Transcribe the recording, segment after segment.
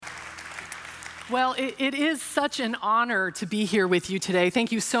Well, it is such an honor to be here with you today.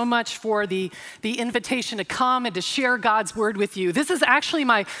 Thank you so much for the invitation to come and to share God's word with you. This is actually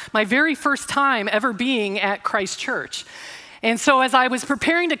my very first time ever being at Christ Church. And so as I was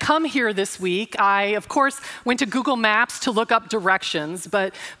preparing to come here this week, I, of course, went to Google Maps to look up directions.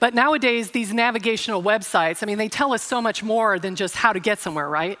 But nowadays, these navigational websites, they tell us so much more than just how to get somewhere,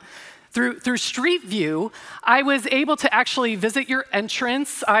 right? Through Street View, I was able to actually visit your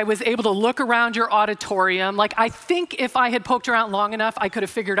entrance. I was able to look around your auditorium. I think if I had poked around long enough, I could have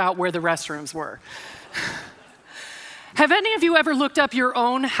figured out where the restrooms were. Have any of you ever looked up your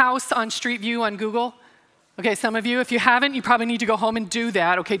own house on Street View on Google? Okay, some of you, if you haven't, you probably need to go home and do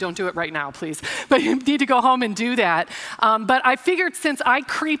that. Okay, don't do it right now, please. But you need to go home and do that. But I figured since I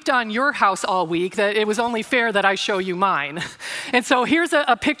creeped on your house all week that it was only fair that I show you mine. And so here's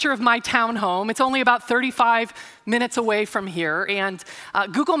a picture of my townhome. It's only about 35 minutes away from here. And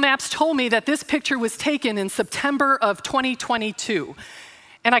Google Maps told me that this picture was taken in September of 2022.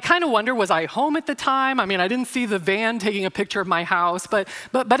 And I kind of wonder, was I home at the time? I didn't see the van taking a picture of my house, but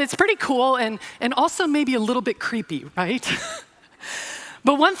it's pretty cool and also maybe a little bit creepy, right?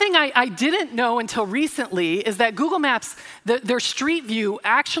 But one thing I didn't know until recently is that Google Maps, their Street View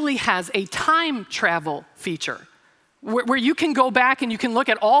actually has a time travel feature where you can go back and you can look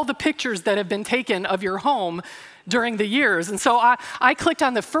at all the pictures that have been taken of your home during the years. And so I clicked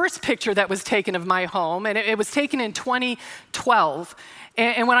on the first picture that was taken of my home, and it was taken in 2012.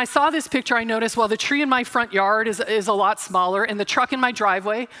 And when I saw this picture, I noticed, well, the tree in my front yard is a lot smaller, and the truck in my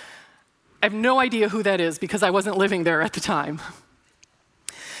driveway, I have no idea who that is because I wasn't living there at the time.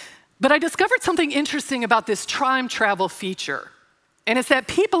 But I discovered something interesting about this time travel feature, and it's that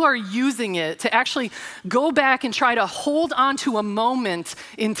people are using it to actually go back and try to hold on to a moment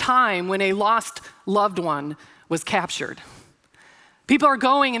in time when a lost loved one was captured. People are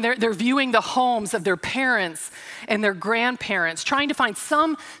going and they're viewing the homes of their parents and their grandparents, trying to find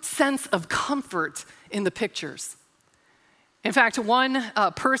some sense of comfort in the pictures. In fact, one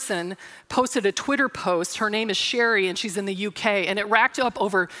person posted a Twitter post. Her name is Sherry, and she's in the UK, and it racked up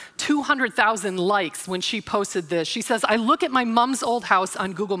over 200,000 likes when she posted this. She says, "I look at my mom's old house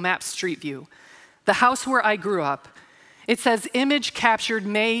on Google Maps Street View, the house where I grew up. It says, image captured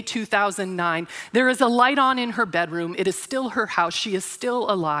May 2009. There is a light on in her bedroom. It is still her house. She is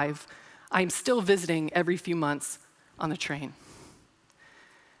still alive. I am still visiting every few months on the train." And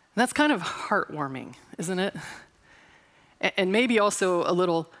that's kind of heartwarming, isn't it? And maybe also a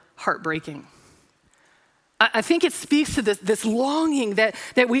little heartbreaking. I think it speaks to this longing that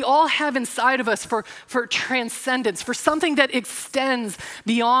we all have inside of us for transcendence, for something that extends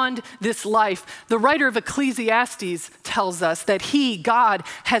beyond this life. The writer of Ecclesiastes tells us that he, God,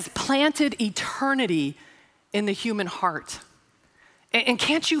 has planted eternity in the human heart. And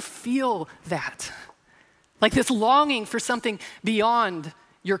can't you feel that? Like this longing for something beyond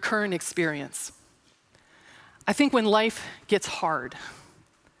your current experience. I think when life gets hard,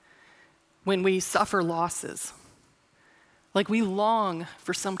 when we suffer losses, we long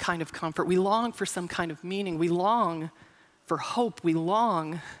for some kind of comfort. We long for some kind of meaning. We long for hope. We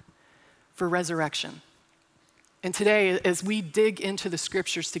long for resurrection. And today, as we dig into the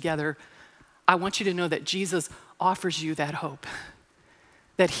scriptures together, I want you to know that Jesus offers you that hope,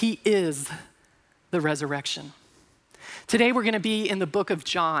 that he is the resurrection. Today we're going to be in the book of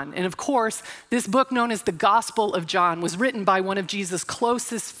John. And of course, this book known as the Gospel of John was written by one of Jesus'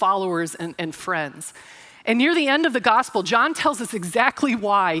 closest followers and friends. And near the end of the gospel, John tells us exactly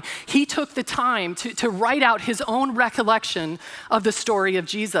why he took the time to write out his own recollection of the story of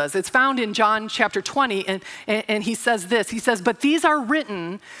Jesus. It's found in John chapter 20, and he says this. He says, "But these are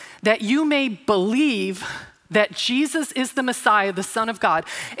written that you may believe that Jesus is the Messiah, the Son of God,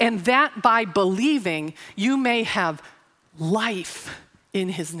 and that by believing you may have life in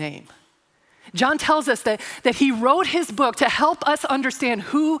his name." John tells us that he wrote his book to help us understand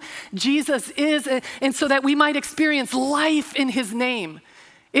who Jesus is and so that we might experience life in his name.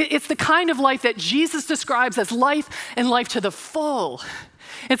 It's the kind of life that Jesus describes as life and life to the full.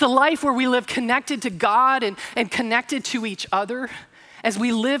 It's a life where we live connected to God and connected to each other as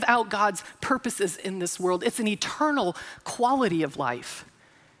we live out God's purposes in this world. It's an eternal quality of life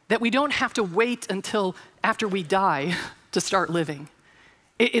that we don't have to wait until after we die to start living.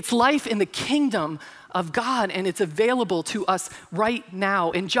 It's life in the kingdom of God, and it's available to us right now.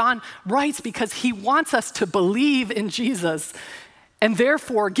 And John writes because he wants us to believe in Jesus and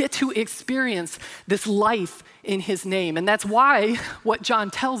therefore get to experience this life in his name. And that's why what John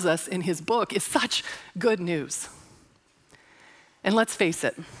tells us in his book is such good news. And let's face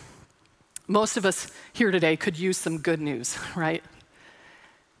it, most of us here today could use some good news, right?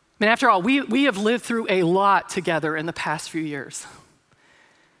 I mean, after all, we have lived through a lot together in the past few years.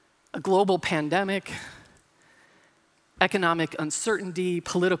 A global pandemic, economic uncertainty,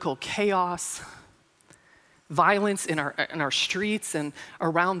 political chaos, violence in our streets and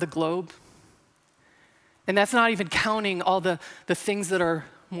around the globe. And that's not even counting all the things that are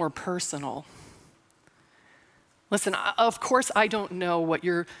more personal. Listen, of course I don't know what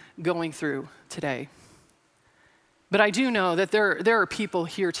you're going through today. But I do know that there are people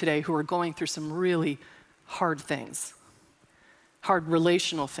here today who are going through some really hard things. Hard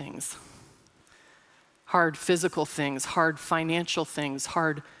relational things. Hard physical things, hard financial things,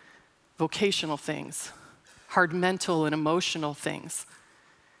 hard vocational things, hard mental and emotional things.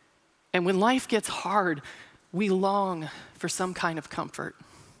 And when life gets hard, we long for some kind of comfort.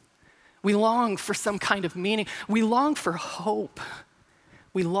 We long for some kind of meaning. We long for hope.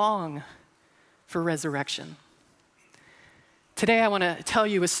 We long for resurrection. Today, I want to tell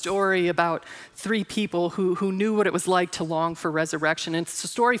you a story about three people who knew what it was like to long for resurrection. And it's a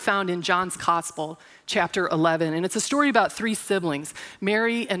story found in John's Gospel, chapter 11. And it's a story about three siblings,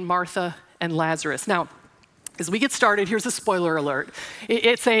 Mary and Martha and Lazarus. Now, as we get started, here's a spoiler alert.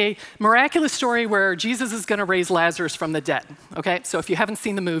 It's a miraculous story where Jesus is going to raise Lazarus from the dead, okay? So if you haven't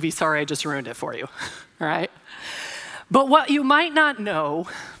seen the movie, sorry, I just ruined it for you, all right? But what you might not know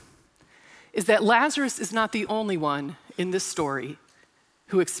is that Lazarus is not the only one in this story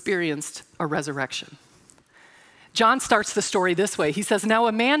who experienced a resurrection. John starts the story this way. He says, "Now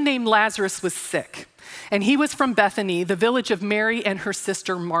a man named Lazarus was sick, and he was from Bethany, the village of Mary and her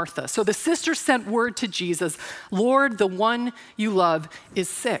sister Martha. So the sisters sent word to Jesus, 'Lord, the one you love is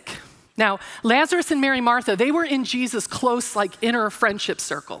sick.'" Now, Lazarus and Mary and Martha, they were in Jesus' close, inner friendship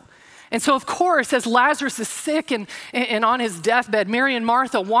circle. And so, of course, as Lazarus is sick and on his deathbed, Mary and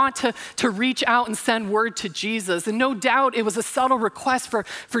Martha want to reach out and send word to Jesus. And no doubt it was a subtle request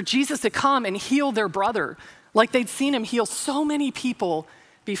for Jesus to come and heal their brother, like they'd seen him heal so many people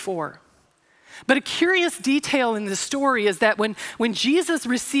before. But a curious detail in this story is that when Jesus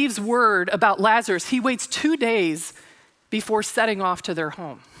receives word about Lazarus, he waits 2 days before setting off to their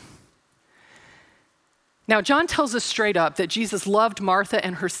home. Now, John tells us straight up that Jesus loved Martha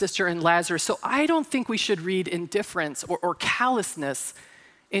and her sister and Lazarus, so I don't think we should read indifference or callousness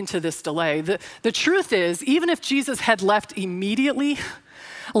into this delay. The truth is, even if Jesus had left immediately,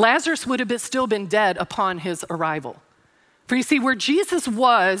 Lazarus would have still been dead upon his arrival. For you see, where Jesus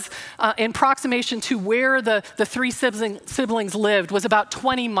was in proximation to where the three siblings lived was about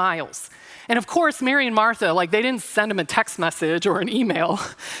 20 miles. And of course, Mary and Martha, they didn't send him a text message or an email.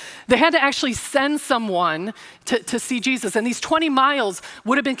 They had to actually send someone to see Jesus. And these 20 miles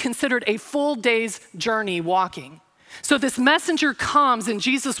would have been considered a full day's journey walking. So this messenger comes and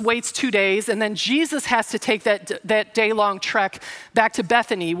Jesus waits 2 days, and then Jesus has to take that day-long trek back to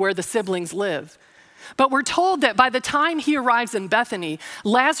Bethany where the siblings live. But we're told that by the time he arrives in Bethany,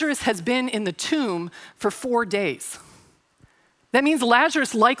 Lazarus has been in the tomb for 4 days. That means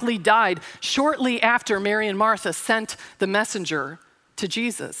Lazarus likely died shortly after Mary and Martha sent the messenger to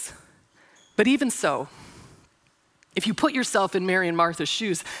Jesus. But even so, if you put yourself in Mary and Martha's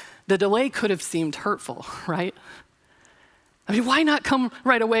shoes, the delay could have seemed hurtful, right? I mean, why not come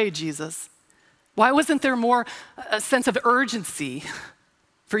right away, Jesus? Why wasn't there more a sense of urgency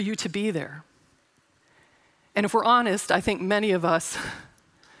for you to be there? And if we're honest, I think many of us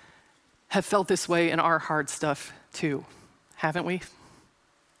have felt this way in our hard stuff too, haven't we?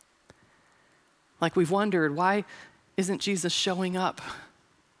 We've wondered, why isn't Jesus showing up?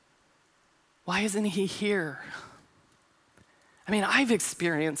 Why isn't he here? I mean, I've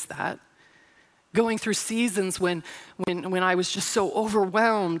experienced that. Going through seasons when I was just so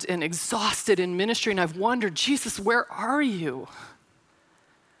overwhelmed and exhausted in ministry, and I've wondered, Jesus, where are you?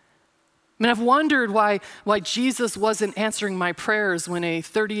 I mean, I've wondered why Jesus wasn't answering my prayers when a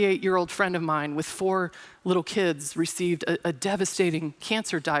 38-year-old friend of mine with 4 little kids received a devastating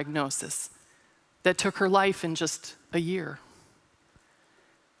cancer diagnosis that took her life in just a year.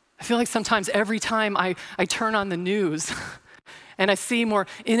 I feel like sometimes every time I turn on the news and I see more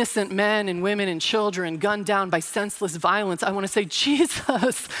innocent men and women and children gunned down by senseless violence, I want to say,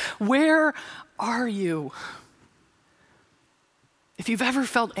 Jesus, where are you? If you've ever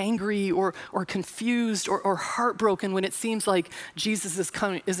felt angry or confused or heartbroken when it seems like Jesus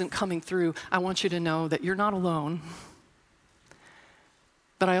isn't coming through, I want you to know that you're not alone.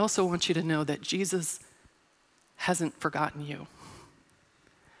 But I also want you to know that Jesus hasn't forgotten you.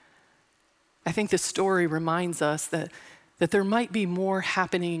 I think this story reminds us that there might be more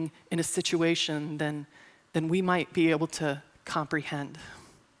happening in a situation than we might be able to comprehend.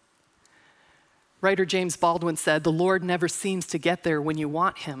 Writer James Baldwin said, "The Lord never seems to get there when you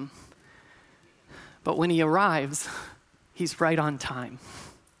want him, but when he arrives, he's right on time."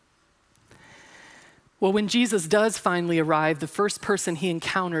 Well, when Jesus does finally arrive, the first person he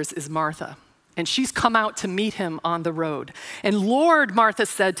encounters is Martha. And she's come out to meet him on the road. "And Lord," Martha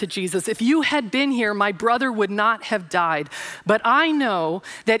said to Jesus, "if you had been here, my brother would not have died. But I know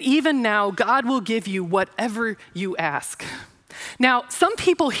that even now, God will give you whatever you ask." Now, some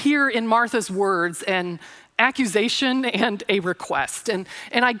people hear in Martha's words an accusation and a request. And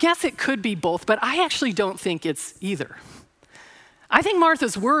I guess it could be both, but I actually don't think it's either. I think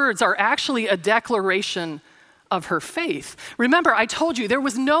Martha's words are actually a declaration of her faith. Remember, I told you there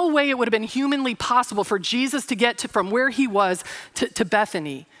was no way it would have been humanly possible for Jesus to get from where he was to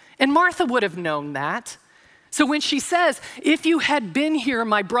Bethany. And Martha would have known that. So when she says, "If you had been here,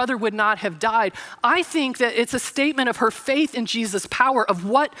 my brother would not have died," I think that it's a statement of her faith in Jesus' power, of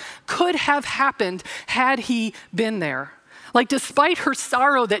what could have happened had he been there. Like, despite her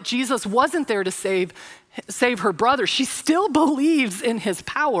sorrow that Jesus wasn't there to save her brother, she still believes in his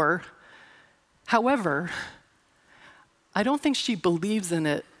power. However, I don't think she believes in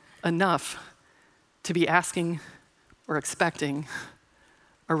it enough to be asking or expecting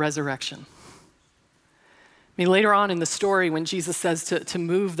a resurrection. I mean, later on in the story, when Jesus says to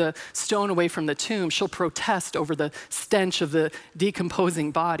move the stone away from the tomb, she'll protest over the stench of the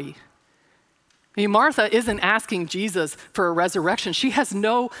decomposing body. I mean, Martha isn't asking Jesus for a resurrection. She has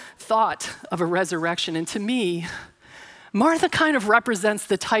no thought of a resurrection. And to me, Martha kind of represents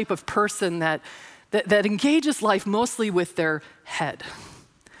the type of person that engages life mostly with their head.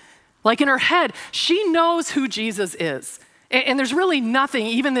 Like, in her head, she knows who Jesus is. And there's really nothing,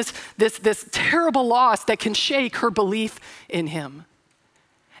 even this terrible loss, that can shake her belief in him.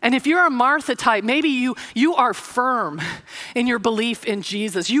 And if you're a Martha type, maybe you are firm in your belief in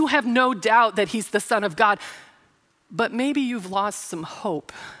Jesus. You have no doubt that he's the Son of God. But maybe you've lost some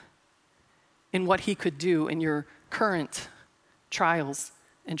hope in what he could do in your current trials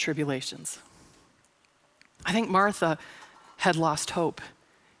and tribulations. I think Martha had lost hope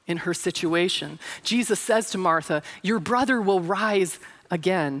in her situation. Jesus says to Martha, "Your brother will rise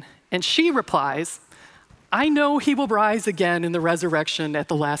again." And she replies, "I know he will rise again in the resurrection at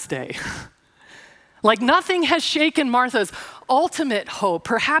the last day." Like, nothing has shaken Martha's ultimate hope.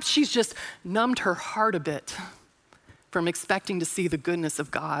 Perhaps she's just numbed her heart a bit from expecting to see the goodness of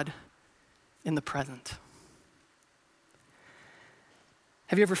God in the present.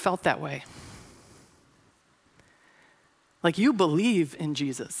 Have you ever felt that way? Like, you believe in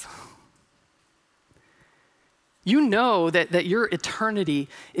Jesus. You know that your eternity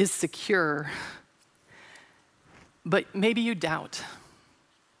is secure, but maybe you doubt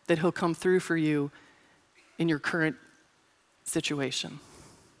that he'll come through for you in your current situation.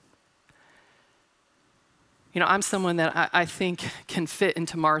 You know, I'm someone that I think can fit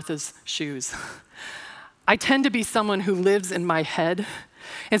into Martha's shoes. I tend to be someone who lives in my head.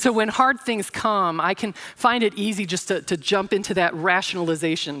 And so when hard things come, I can find it easy just to jump into that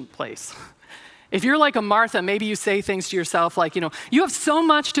rationalization place. If you're like a Martha, maybe you say things to yourself like, "You have so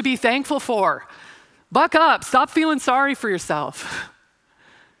much to be thankful for. Buck up, stop feeling sorry for yourself."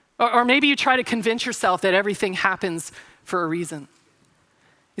 Or maybe you try to convince yourself that everything happens for a reason.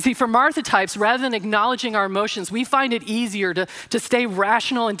 You see, for Martha types, rather than acknowledging our emotions, we find it easier to stay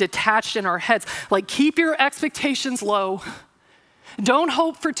rational and detached in our heads. Like, keep your expectations low. Don't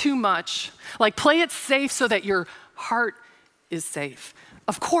hope for too much. Like, play it safe so that your heart is safe.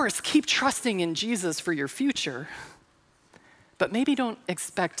 Of course, keep trusting in Jesus for your future, but maybe don't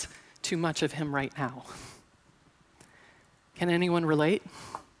expect too much of him right now. Can anyone relate?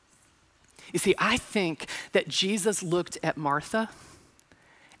 You see, I think that Jesus looked at Martha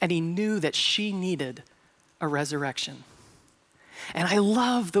and he knew that she needed a resurrection. And I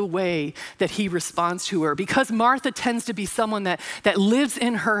love the way that he responds to her. Because Martha tends to be someone that lives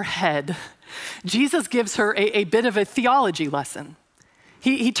in her head, Jesus gives her a bit of a theology lesson.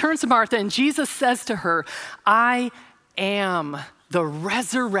 He turns to Martha and Jesus says to her, "I am the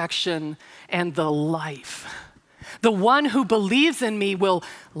resurrection and the life. The one who believes in me will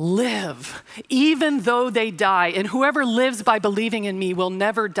live, even though they die. And whoever lives by believing in me will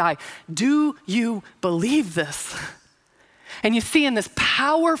never die." Do you believe this? And you see, in this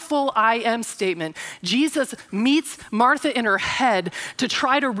powerful "I am" statement, Jesus meets Martha in her head to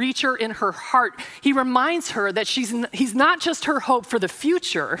try to reach her in her heart. He reminds her that he's not just her hope for the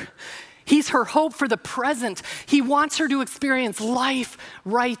future, he's her hope for the present. He wants her to experience life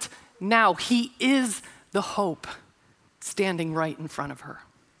right now. He is the hope standing right in front of her.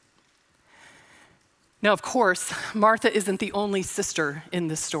 Now, of course, Martha isn't the only sister in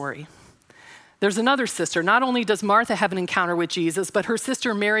this story. there's another sister. Not only does Martha have an encounter with Jesus, but her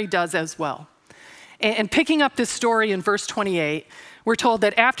sister Mary does as well. And picking up this story in verse 28, we're told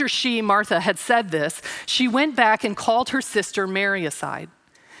that after she, Martha, had said this, she went back and called her sister Mary aside.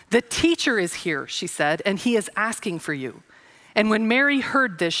 "The teacher is here," she said, "and he is asking for you." And when Mary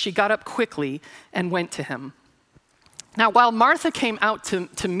heard this, she got up quickly and went to him. Now, while Martha came out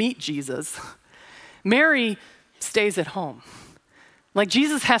to meet Jesus, Mary stays at home. Like,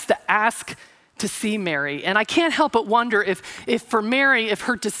 Jesus has to ask to see Mary. And I can't help but wonder if for Mary, if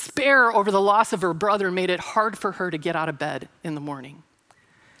her despair over the loss of her brother made it hard for her to get out of bed in the morning.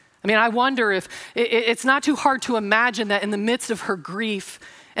 I mean, I wonder if it's not too hard to imagine that in the midst of her grief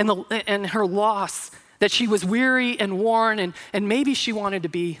and her loss, that she was weary and worn, and maybe she wanted to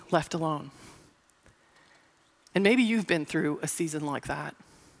be left alone. And maybe you've been through a season like that.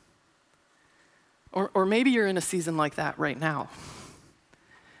 Or maybe you're in a season like that right now.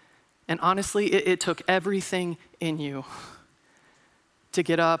 And honestly, it took everything in you to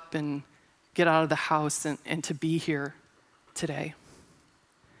get up and get out of the house and to be here today.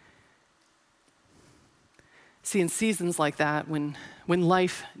 See, in seasons like that, when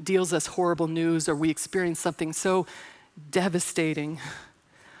life deals us horrible news or we experience something so devastating,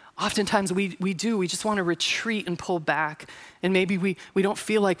 oftentimes we just want to retreat and pull back. And maybe we don't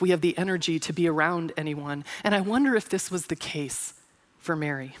feel like we have the energy to be around anyone. And I wonder if this was the case for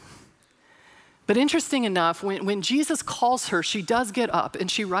Mary. But interesting enough, when Jesus calls her, she does get up and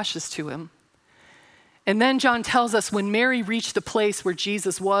she rushes to him. And then John tells us when Mary reached the place where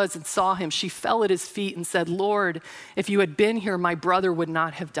Jesus was and saw him, she fell at his feet and said, "Lord, if you had been here, my brother would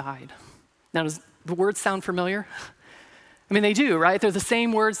not have died." Now, does the words sound familiar? I mean, they do, right? They're the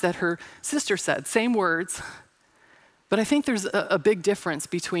same words that her sister said, same words. But I think there's a big difference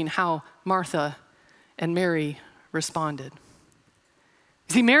between how Martha and Mary responded.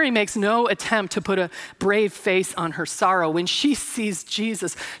 See, Mary makes no attempt to put a brave face on her sorrow. When she sees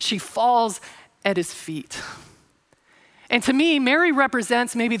Jesus, she falls at his feet. And to me, Mary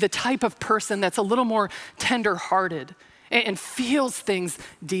represents maybe the type of person that's a little more tender-hearted and feels things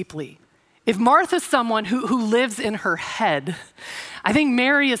deeply. If Martha's someone who lives in her head, I think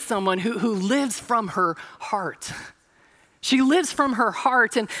Mary is someone who lives from her heart. She lives from her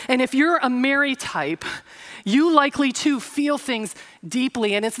heart, and if you're a Mary type, you likely too feel things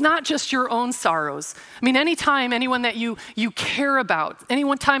deeply, and it's not just your own sorrows. I mean, anytime anyone that you care about,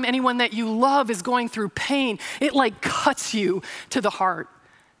 anytime anyone that you love is going through pain, it like cuts you to the heart.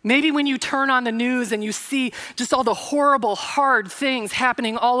 Maybe when you turn on the news and you see just all the horrible, hard things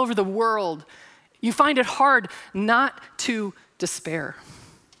happening all over the world, you find it hard not to despair.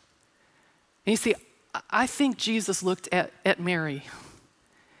 And you see, I think Jesus looked at Mary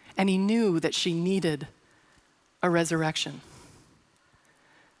and he knew that she needed a resurrection.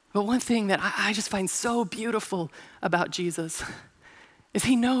 But one thing that I just find so beautiful about Jesus is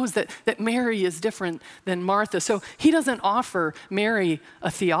he knows that Mary is different than Martha. So he doesn't offer Mary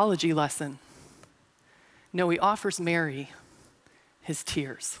a theology lesson. No, he offers Mary his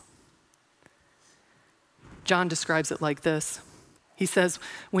tears. John describes it like this. He says,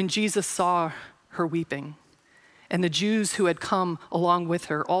 when Jesus saw her weeping, and the Jews who had come along with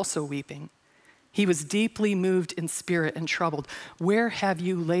her also weeping, he was deeply moved in spirit and troubled. "Where have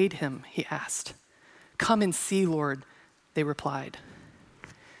you laid him?" he asked. "Come and see, Lord," they replied.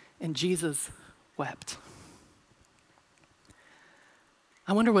 And Jesus wept.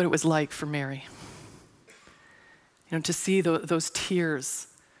 I wonder what it was like for Mary, to see those tears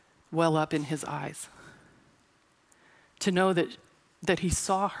well up in his eyes, to know that he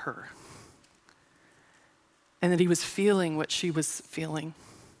saw her, and that he was feeling what she was feeling,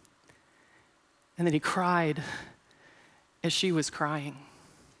 and that he cried as she was crying.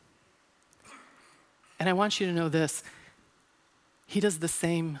 And I want you to know this, he does the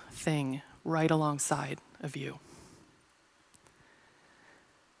same thing right alongside of you.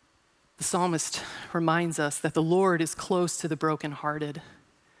 The psalmist reminds us that the Lord is close to the brokenhearted,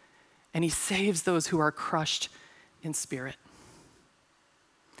 and he saves those who are crushed in spirit.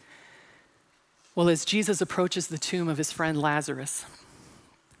 Well, as Jesus approaches the tomb of his friend Lazarus,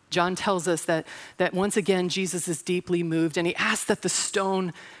 John tells us that once again, Jesus is deeply moved and he asks that the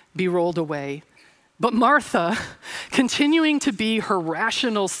stone be rolled away. But Martha, continuing to be her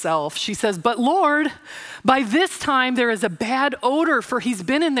rational self, she says, "But Lord, by this time there is a bad odor, for he's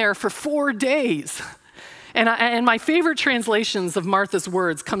been in there for 4 days." And my favorite translations of Martha's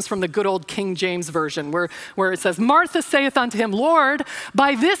words comes from the good old King James Version, where it says, "Martha saith unto him, Lord,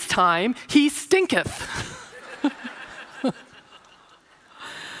 by this time he stinketh."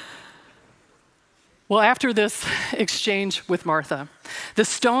 Well, after this exchange with Martha, the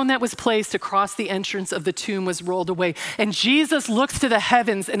stone that was placed across the entrance of the tomb was rolled away. And Jesus looks to the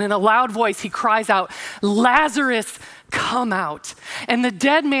heavens, and in a loud voice, he cries out, "Lazarus, come out." And the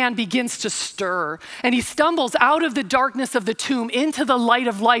dead man begins to stir, and he stumbles out of the darkness of the tomb into the light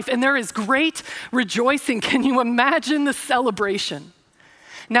of life, and there is great rejoicing. Can you imagine the celebration?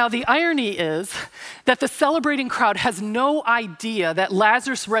 Now, the irony is that the celebrating crowd has no idea that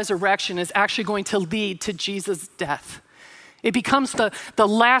Lazarus' resurrection is actually going to lead to Jesus' death. It becomes the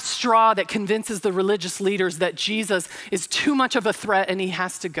last straw that convinces the religious leaders that Jesus is too much of a threat and he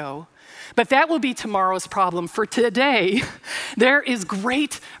has to go. But that will be tomorrow's problem. For today, there is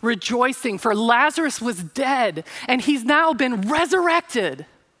great rejoicing, for Lazarus was dead and he's now been resurrected.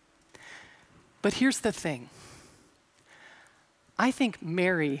 But here's the thing. I think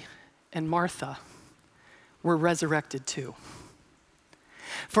Mary and Martha were resurrected too.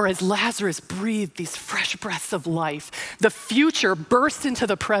 For as Lazarus breathed these fresh breaths of life, the future burst into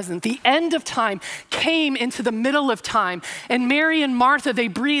the present. The end of time came into the middle of time. And Mary and Martha, they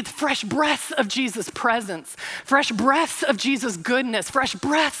breathed fresh breaths of Jesus' presence, fresh breaths of Jesus' goodness, fresh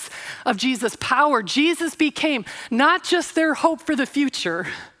breaths of Jesus' power. Jesus became not just their hope for the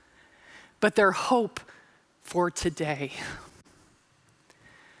future, but their hope for today.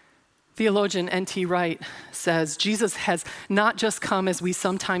 Theologian N.T. Wright says, Jesus has not just come, as we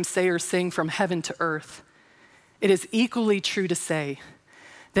sometimes say or sing, from heaven to earth. It is equally true to say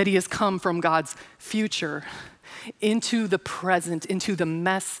that he has come from God's future into the present, into the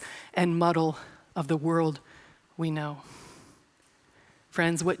mess and muddle of the world we know.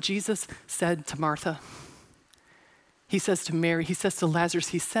 Friends, what Jesus said to Martha, he says to Mary, he says to Lazarus,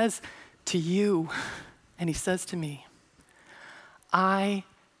 he says to you, and he says to me, I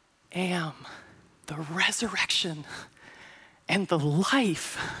am the resurrection and the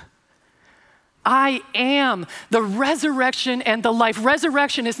life. I am the resurrection and the life.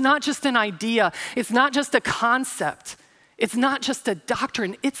 Resurrection is not just an idea. It's not just a concept. It's not just a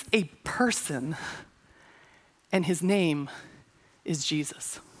doctrine. It's a person. And his name is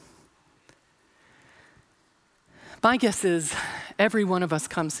Jesus. My guess is every one of us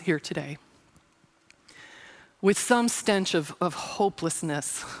comes here today with some stench of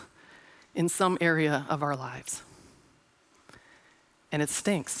hopelessness in some area of our lives. And it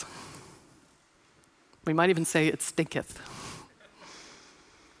stinks. We might even say it stinketh.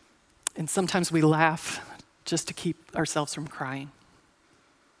 And sometimes we laugh just to keep ourselves from crying.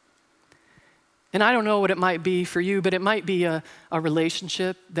 And I don't know what it might be for you, but it might be a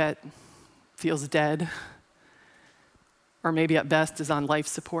relationship that feels dead, or maybe at best is on life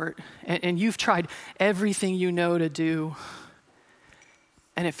support. And you've tried everything you know to do,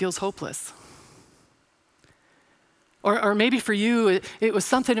 and it feels hopeless. Or maybe for you, it was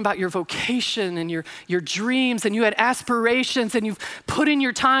something about your vocation and your dreams, and you had aspirations, and you've put in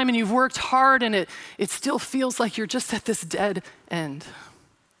your time and you've worked hard, and it still feels like you're just at this dead end.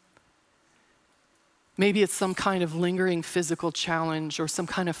 Maybe it's some kind of lingering physical challenge or some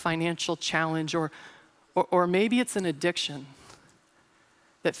kind of financial challenge, or maybe it's an addiction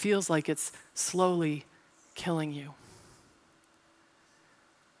that feels like it's slowly killing you.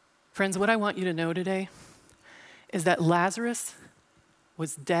 Friends, what I want you to know today is that Lazarus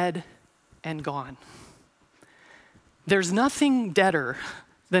was dead and gone. There's nothing deader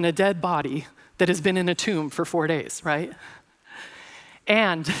than a dead body that has been in a tomb for 4 days, right?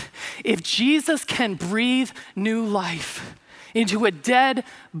 And if Jesus can breathe new life into a dead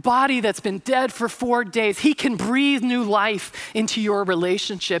body that's been dead for 4 days, he can breathe new life into your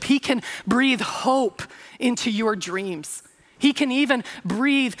relationship. He can breathe hope into your dreams. He can even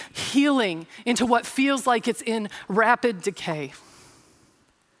breathe healing into what feels like it's in rapid decay.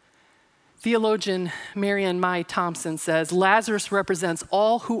 Theologian Marian Mai Thompson says, Lazarus represents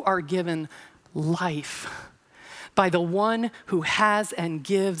all who are given life by the one who has and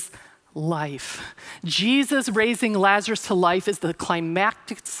gives life. Jesus raising Lazarus to life is the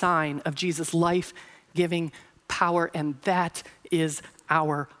climactic sign of Jesus' life-giving power, and that is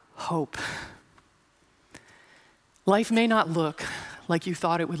our hope. Life may not look like you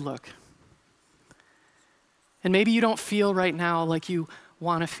thought it would look. And maybe you don't feel right now like you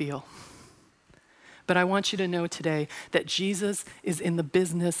want to feel. But I want you to know today that Jesus is in the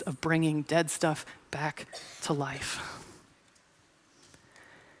business of bringing dead stuff back to life.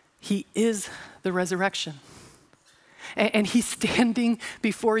 He is the resurrection. And he's standing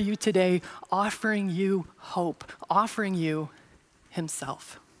before you today, offering you hope, offering you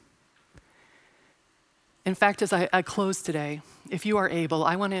himself. In fact, as I close today, if you are able,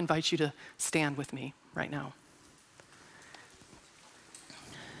 I want to invite you to stand with me right now.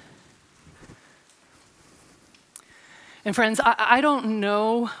 And friends, I don't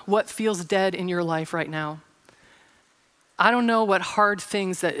know what feels dead in your life right now. I don't know what hard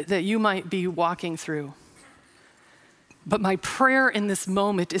things that you might be walking through. But my prayer in this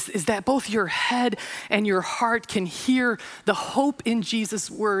moment is that both your head and your heart can hear the hope in Jesus'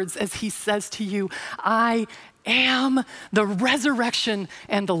 words as he says to you, I am the resurrection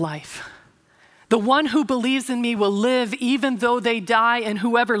and the life. The one who believes in me will live even though they die, and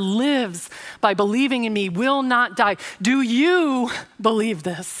whoever lives by believing in me will not die. Do you believe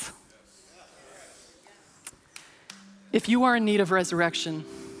this? If you are in need of resurrection,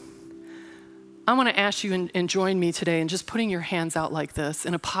 I want to ask you and join me today in just putting your hands out like this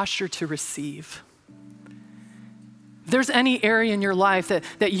in a posture to receive. If there's any area in your life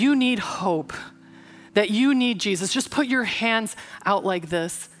that you need hope, that you need Jesus, just put your hands out like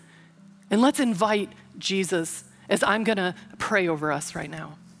this and let's invite Jesus as I'm going to pray over us right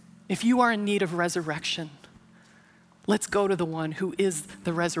now. If you are in need of resurrection, let's go to the one who is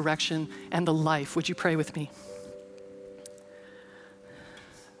the resurrection and the life. Would you pray with me?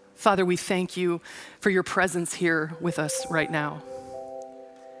 Father, we thank you for your presence here with us right now.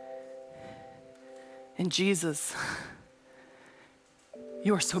 And Jesus,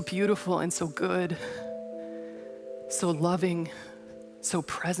 you are so beautiful and so good, so loving, so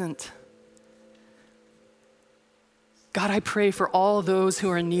present. God, I pray for all those who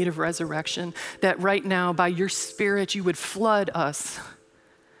are in need of resurrection, that right now, by your Spirit, you would flood us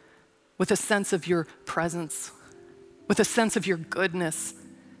with a sense of your presence, with a sense of your goodness,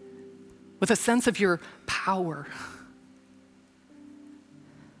 with a sense of your power.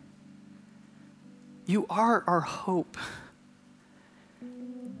 You are our hope.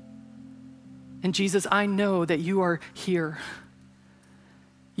 And Jesus, I know that you are here.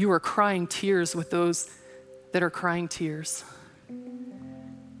 You are crying tears with those that are crying tears.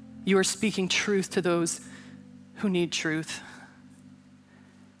 You are speaking truth to those who need truth.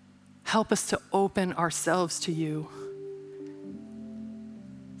 Help us to open ourselves to you.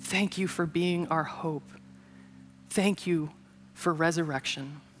 Thank you for being our hope. Thank you for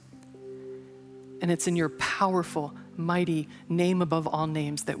resurrection. And it's in your powerful, mighty name above all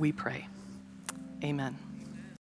names that we pray. Amen.